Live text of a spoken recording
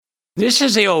This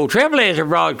is the old Trailblazer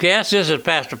broadcast. This is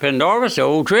Pastor Pendorvis, the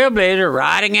old Trailblazer,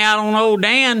 riding out on old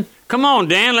Dan. Come on,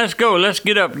 Dan, let's go. Let's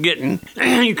get up getting.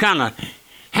 You kind of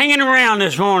hanging around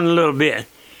this morning a little bit.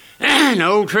 The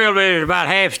old Trailblazer's about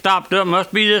half stopped up.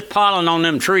 Must be just pollen on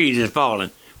them trees is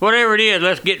falling. Whatever it is,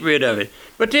 let's get rid of it.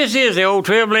 But this is the old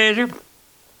Trailblazer.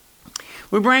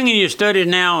 We're bringing you studies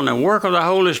now on the work of the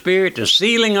Holy Spirit, the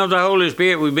sealing of the Holy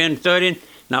Spirit. We've been studying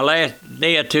the last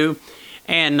day or two.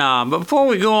 And but before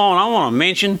we go on, I want to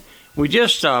mention, we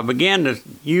just began to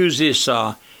use this,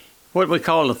 what we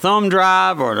call the thumb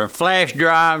drive or the flash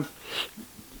drive,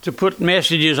 to put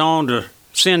messages on to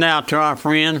send out to our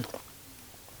friends.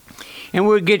 And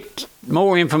we'll get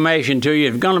more information to you.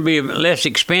 It's going to be less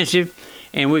expensive,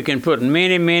 and we can put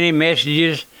many, many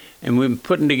messages, and we're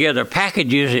putting together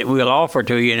packages that we'll offer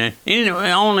to you. And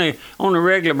only on the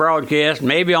regular broadcast,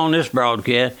 maybe on this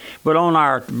broadcast, but on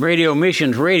our Radio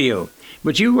Missions Radio.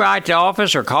 But you write the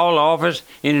office or call the office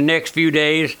in the next few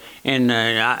days, and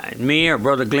me or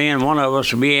Brother Glenn, one of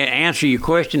us, will be answer your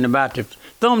question about the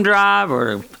thumb drive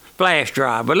or the flash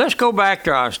drive. But let's go back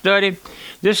to our study.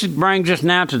 This brings us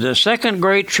now to the second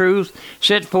great truth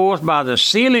set forth by the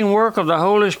sealing work of the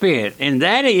Holy Spirit, and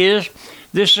that is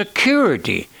the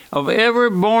security of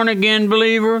every born-again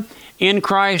believer in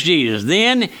Christ Jesus.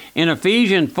 Then, in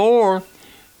Ephesians 4,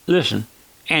 listen,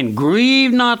 and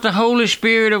grieve not the Holy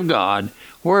Spirit of God,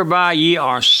 whereby ye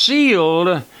are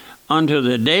sealed unto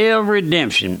the day of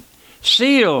redemption.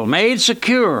 Sealed, made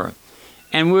secure,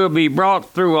 and will be brought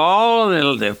through all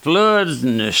the floods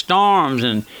and the storms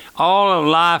and all of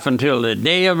life until the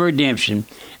day of redemption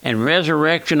and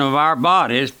resurrection of our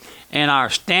bodies and our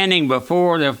standing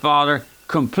before the Father,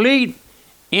 complete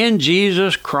in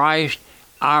Jesus Christ,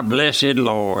 our blessed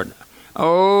Lord.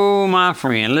 Oh, my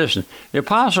friend, listen. The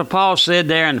Apostle Paul said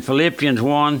there in Philippians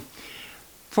 1,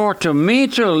 for to me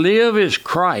to live is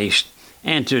Christ,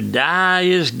 and to die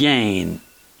is gain.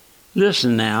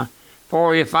 Listen now.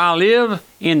 For if I live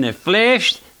in the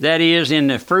flesh, that is, in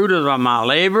the fruit of my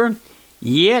labor,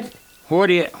 yet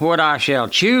what I shall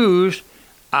choose,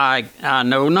 I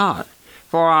know not.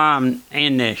 For I am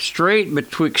in the strait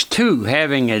betwixt two,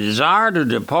 having a desire to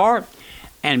depart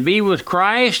and be with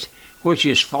Christ, which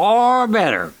is far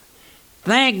better.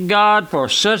 Thank God for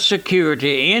such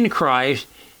security in Christ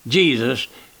Jesus.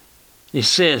 It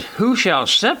says, who shall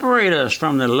separate us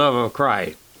from the love of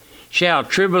Christ? Shall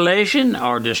tribulation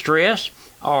or distress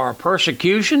or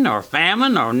persecution or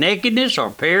famine or nakedness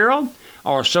or peril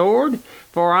or sword?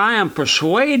 For I am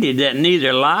persuaded that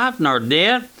neither life nor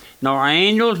death, nor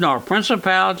angels, nor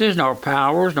principalities, nor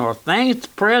powers, nor things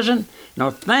present,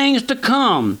 nor things to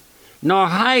come, nor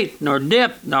height, nor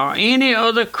depth, nor any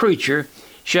other creature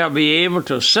shall be able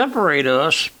to separate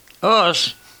us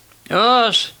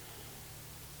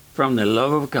from the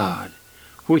love of God,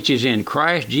 which is in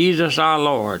Christ Jesus our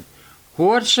Lord.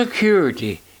 What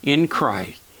security in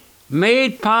Christ,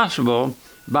 made possible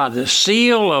by the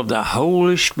seal of the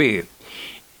Holy Spirit.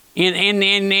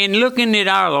 In looking at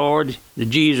our Lord,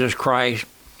 Jesus Christ,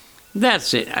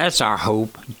 that's it. That's our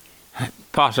hope.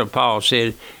 Apostle Paul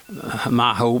said,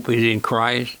 my hope is in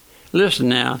Christ. Listen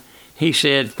now, he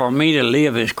said, for me to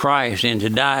live is Christ and to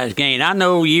die is gain. I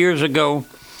know years ago,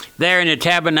 there in the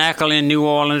Tabernacle in New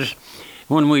Orleans,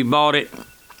 when we bought it,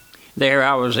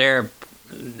 I was there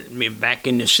back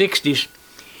in the 60s,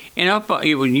 and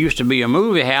it used to be a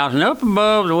movie house,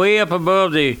 and way up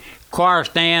above the choir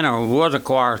stand, or was a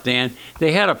choir stand,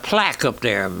 they had a plaque up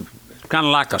there, kind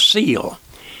of like a seal.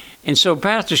 And so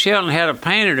Pastor Shelton had a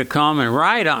painter to come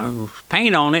and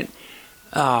paint on it,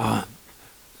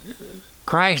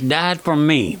 Christ died for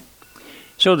me.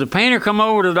 So the painter come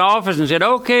over to the office and said,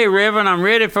 okay, Reverend, I'm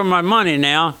ready for my money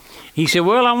now. He said,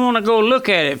 well, I want to go look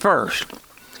at it first.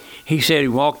 He said he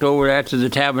walked over there to the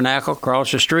Tabernacle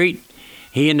across the street,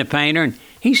 he and the painter, and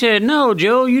he said, no,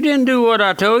 Joe, you didn't do what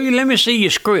I told you. Let me see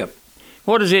your script.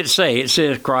 What does it say? It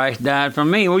says Christ died for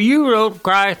me. Well, you wrote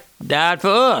Christ died for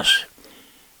us.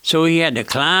 So he had to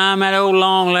climb that old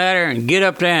long ladder and get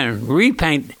up there and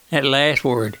repaint that last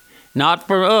word. Not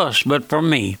for us, but for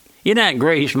me. Isn't that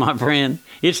grace, my friend?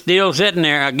 It's still sitting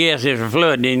there, I guess, if the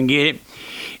flood didn't get it.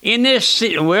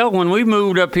 When we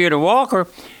moved up here to Walker,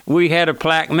 we had a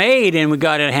plaque made, and we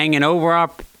got it hanging over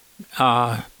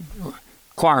our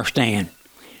choir stand,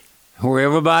 where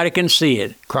everybody can see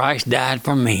it. Christ died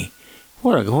for me.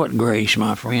 What grace,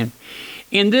 my friend.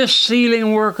 In this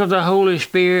sealing work of the Holy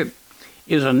Spirit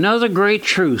is another great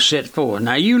truth set forth.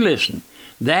 Now you listen.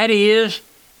 That is,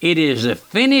 it is a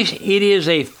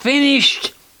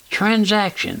finished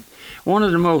transaction. One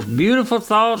of the most beautiful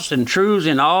thoughts and truths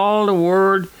in all the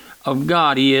Word of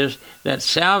God is that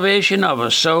salvation of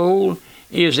a soul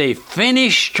is a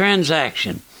finished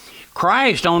transaction.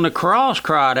 Christ on the cross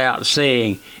cried out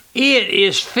saying, "It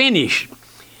is finished."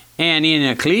 And in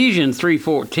Ecclesiastes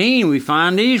 3:14 we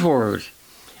find these words,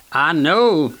 "I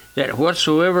know that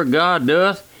whatsoever God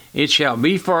doth, it shall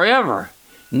be forever.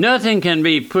 Nothing can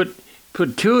be put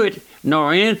to it,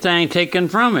 nor anything taken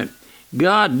from it.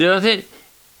 God doth it,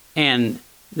 and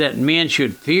that men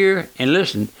should fear." And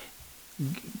listen,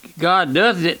 God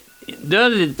does it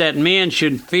that men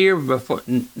should fear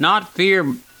not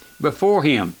fear before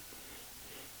Him.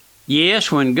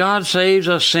 Yes, when God saves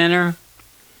a sinner,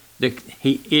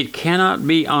 it cannot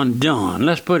be undone.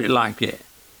 Let's put it like that.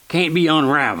 Can't be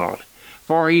unraveled.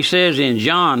 For He says in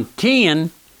John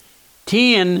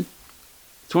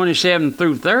 10:27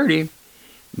 through 30,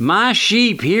 "My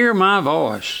sheep hear my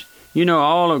voice." You know,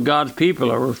 all of God's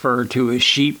people are referred to as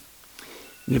sheep.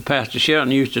 Pastor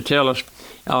Shelton used to tell us,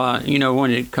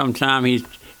 when it comes time he's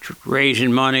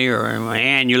raising money or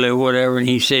annually or whatever, and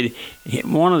he said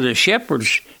one of the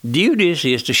shepherd's duties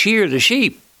is to shear the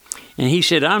sheep. And he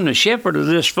said, "I'm the shepherd of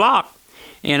this flock,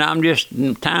 and I'm just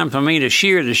time for me to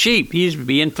shear the sheep." He's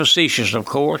being facetious, of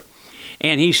course.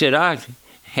 And he said, "I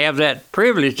have that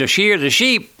privilege to shear the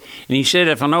sheep." And he said,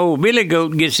 "If an old billy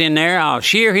goat gets in there, I'll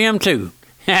shear him too."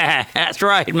 That's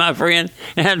right, my friend.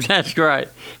 That's right.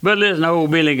 But listen,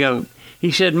 old billy goat. He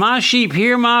said, "My sheep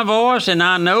hear my voice, and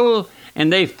I know,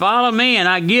 and they follow me, and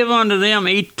I give unto them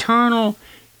eternal."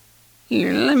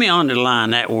 Here, let me underline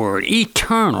that word,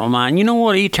 eternal, man. You know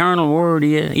what eternal word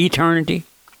is? Eternity.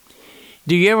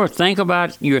 Do you ever think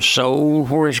about your soul,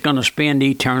 where it's going to spend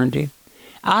eternity?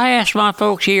 I ask my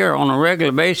folks here on a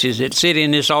regular basis that sit in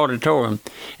this auditorium,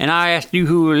 and I ask you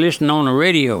who are listening on the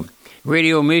radio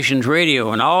Missions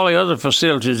Radio, and all the other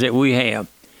facilities that we have.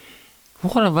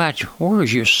 What about you? Where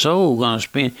is your soul going to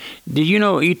spend? Do you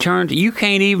know eternity? You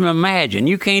can't even imagine.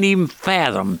 You can't even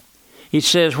fathom. It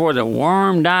says, "Where the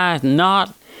worm dieth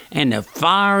not, and the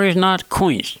fire is not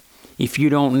quenched, if you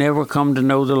don't never come to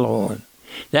know the Lord."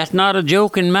 That's not a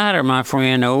joking matter, my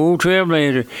friend. The old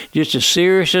Trailblazer, just as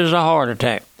serious as a heart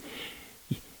attack.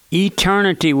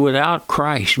 Eternity without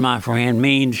Christ, my friend,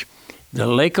 means the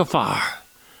lake of fire,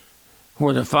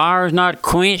 where the fire is not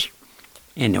quenched,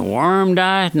 and the worm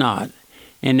dieth not.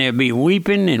 And there'll be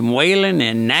weeping and wailing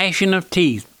and gnashing of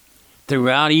teeth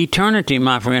throughout eternity,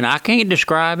 my friend. I can't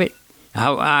describe it.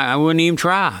 I wouldn't even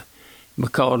try.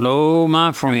 Because, oh,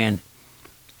 my friend,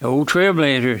 old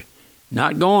Trailblazer,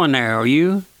 not going there, are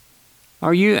you?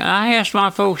 I asked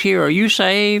my folks here, are you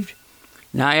saved?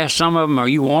 And I asked some of them, are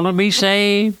you want to be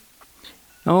saved?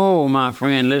 Oh, my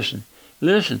friend, listen.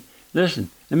 Let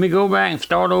me go back and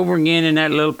start over again in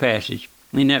that little passage,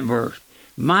 in that verse.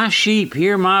 "My sheep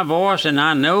hear my voice, and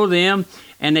I know them,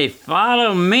 and they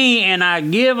follow me, and I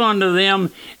give unto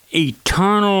them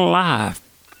eternal life."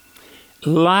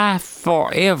 Life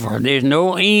forever. There's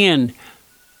no end.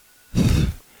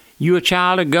 You a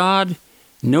child of God?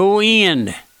 No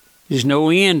end. There's no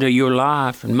end to your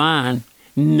life and mine.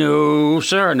 No,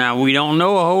 sir. Now, we don't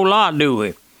know a whole lot, do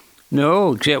we?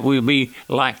 No, except we'll be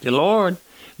like the Lord.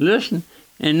 Listen,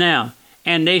 and now,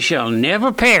 "And they shall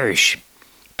never perish."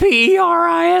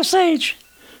 Perish.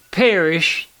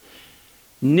 Perish.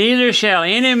 "Neither shall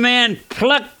any man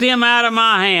pluck them out of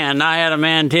my hand." I had a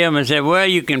man tell me, said, "Well,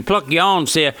 you can pluck your own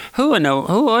self."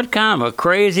 What kind of a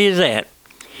crazy is that?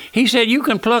 He said, "You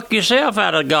can pluck yourself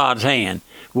out of God's hand."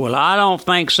 Well, I don't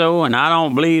think so, and I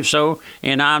don't believe so,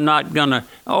 and I'm not going to,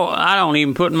 I don't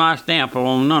even put my stamp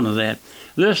on none of that.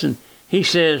 Listen, he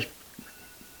says,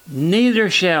 "Neither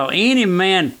shall any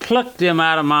man pluck them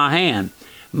out of my hand.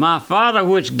 My Father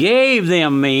which gave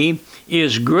them me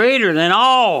is greater than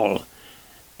all,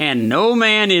 and no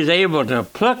man is able to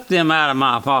pluck them out of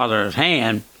my Father's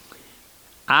hand.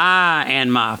 I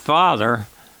and my Father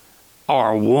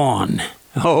are one."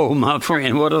 Oh, my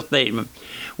friend, what a statement.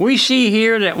 We see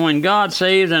here that when God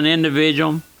saves an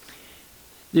individual,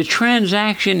 the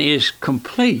transaction is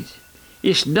complete.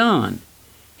 It's done.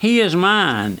 He is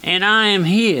mine, and I am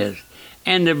His.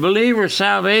 And the believer's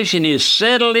salvation is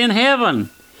settled in heaven.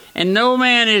 And no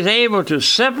man is able to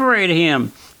separate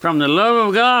him from the love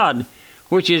of God,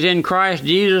 which is in Christ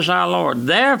Jesus our Lord.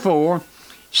 Therefore,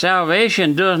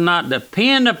 salvation does not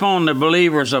depend upon the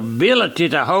believer's ability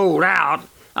to hold out.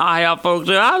 I have folks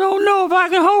say, "I don't know if I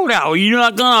can hold out." Well, you're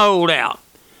not going to hold out.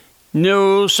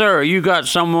 No, sir. You got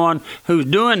someone who's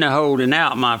doing the holding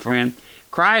out, my friend.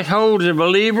 Christ holds the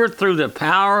believer through the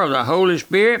power of the Holy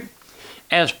Spirit.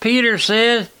 As Peter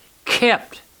says,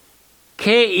 kept.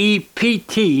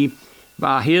 K-E-P-T,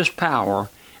 by His power.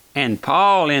 And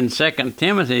Paul in 2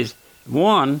 Timothy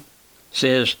 1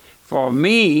 says, "For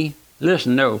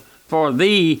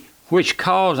thee which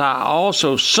cause I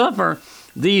also suffer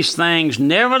these things.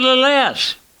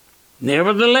 Nevertheless,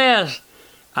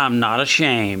 I'm not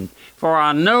ashamed, for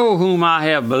I know whom I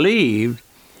have believed,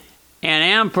 and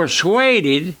am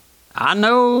persuaded,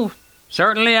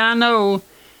 certainly I know,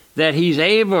 that he's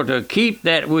able to keep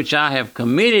that which I have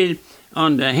committed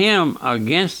unto him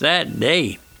against that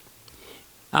day.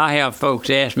 I have folks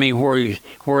ask me where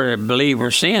the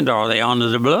believers sinned. Are they under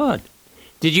the blood?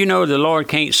 Did you know the Lord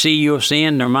can't see your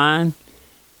sin or mine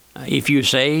if you're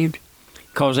saved?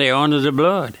 Because they're under the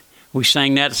blood. We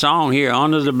sang that song here,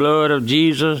 under the blood of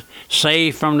Jesus,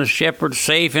 safe from the shepherd,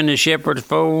 safe in the shepherd's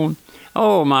fold.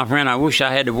 Oh, my friend, I wish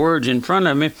I had the words in front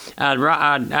of me.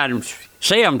 I'd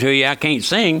say them to you. I can't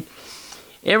sing.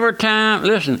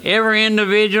 Every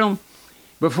individual,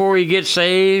 before he gets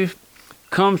saved,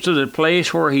 comes to the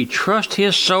place where he trusts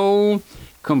his soul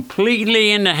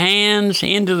completely into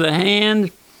the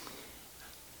hands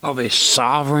of a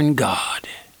sovereign God.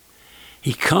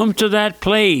 He comes to that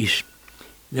place.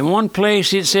 The one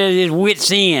place it says his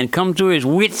wit's end. Come to his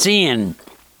wit's end.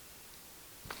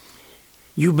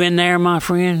 You been there, my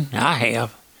friend? I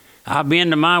have. I've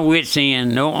been to my wit's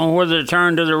end. Don't know whether to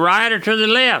turn to the right or to the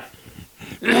left.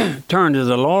 Turn to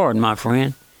the Lord, my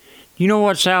friend. You know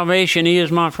what salvation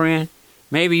is, my friend?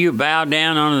 Maybe you bow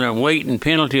down under the weight and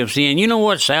penalty of sin. You know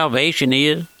what salvation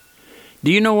is?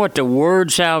 Do you know what the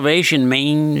word salvation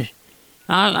means?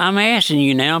 I'm asking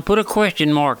you now. Put a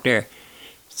question mark there.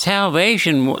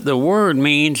 Salvation, the word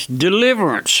means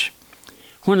deliverance.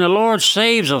 When the Lord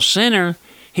saves a sinner,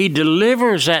 he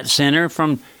delivers that sinner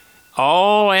from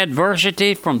all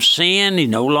adversity, from sin. He's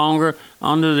no longer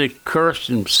under the curse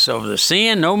of the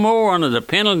sin, no more under the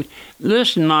penalty.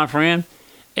 Listen, my friend,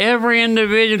 every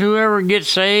individual who ever gets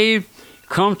saved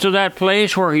comes to that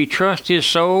place where he trusts his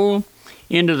soul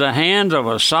into the hands of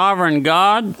a sovereign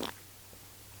God.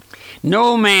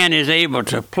 No man is able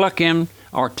to pluck him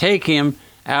or take him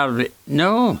out of it.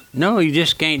 No, you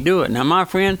just can't do it. Now, my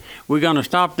friend, we're going to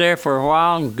stop there for a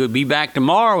while and we'll be back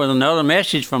tomorrow with another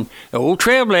message from the old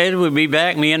Trailblazer. We'll be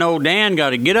back. Me and old Dan got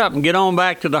to get up and get on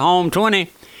back to the home 20.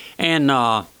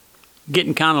 And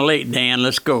getting kind of late, Dan.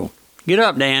 Let's go. Get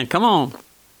up, Dan. Come on.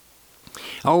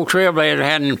 Old Trailblazer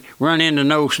hadn't run into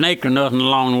no snake or nothing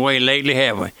along the way lately,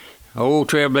 have we? Old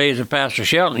Trailblazer Pastor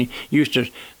Shelton used to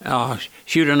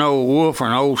shoot an old wolf or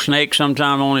an old snake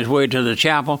sometime on his way to the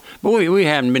chapel. But we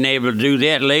haven't been able to do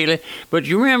that lately. But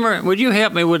you remember, would you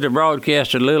help me with the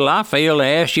broadcast a little? I failed to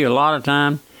ask you a lot of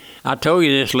time. I told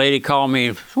you this lady called me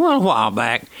a while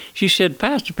back. She said,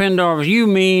 Pastor Pendorf, you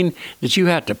mean that you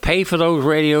have to pay for those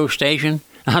radio stations?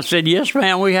 I said, yes,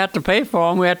 ma'am, we have to pay for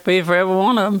them. We have to pay for every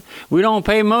one of them. We don't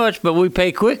pay much, but we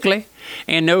pay quickly.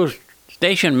 And those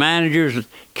station managers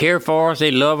care for us. They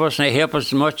love us, and they help us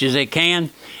as much as they can.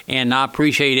 And I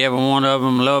appreciate every one of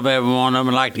them, love every one of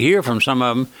them. I'd like to hear from some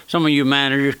of them. Some of you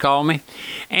managers call me.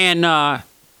 And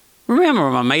remember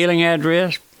my mailing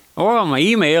address, or my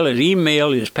email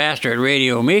is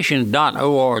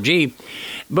pastor@radiomissions.org.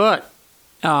 But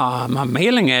my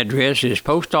mailing address is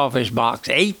Post Office Box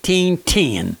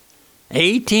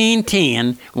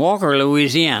 1810, Walker,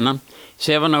 Louisiana,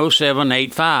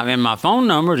 70785. And my phone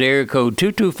number is area code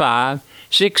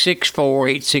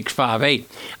 225-664-8658.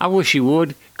 I wish you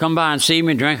would come by and see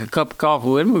me, drink a cup of coffee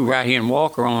with me. We're right here in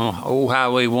Walker on Old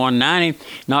Highway 190,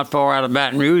 not far out of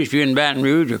Baton Rouge. If you're in Baton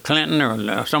Rouge or Clinton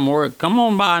or somewhere, come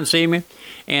on by and see me.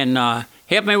 And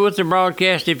help me with the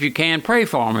broadcast if you can. Pray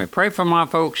for me. Pray for my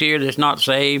folks here that's not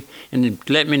saved, and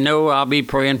let me know I'll be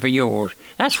praying for yours.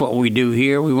 That's what we do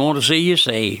here. We want to see you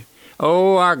saved.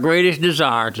 Oh, our greatest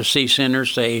desire to see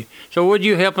sinners saved. So would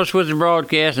you help us with the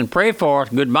broadcast and pray for us?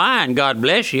 Goodbye, and God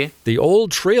bless you. The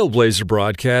Old Trailblazer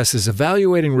broadcast is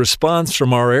evaluating response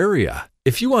from our area.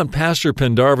 If you want Pastor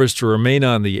Pendarvis to remain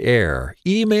on the air,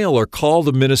 email or call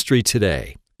the ministry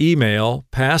today. Email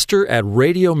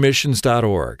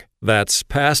pastor@radiomissions.org. That's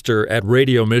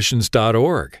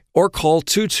pastor@radiomissions.org. Or call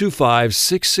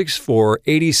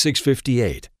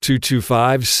 225-664-8658.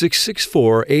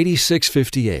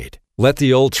 225-664-8658. Let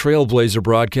the Old Trailblazer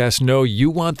broadcast know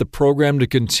you want the program to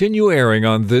continue airing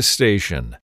on this station.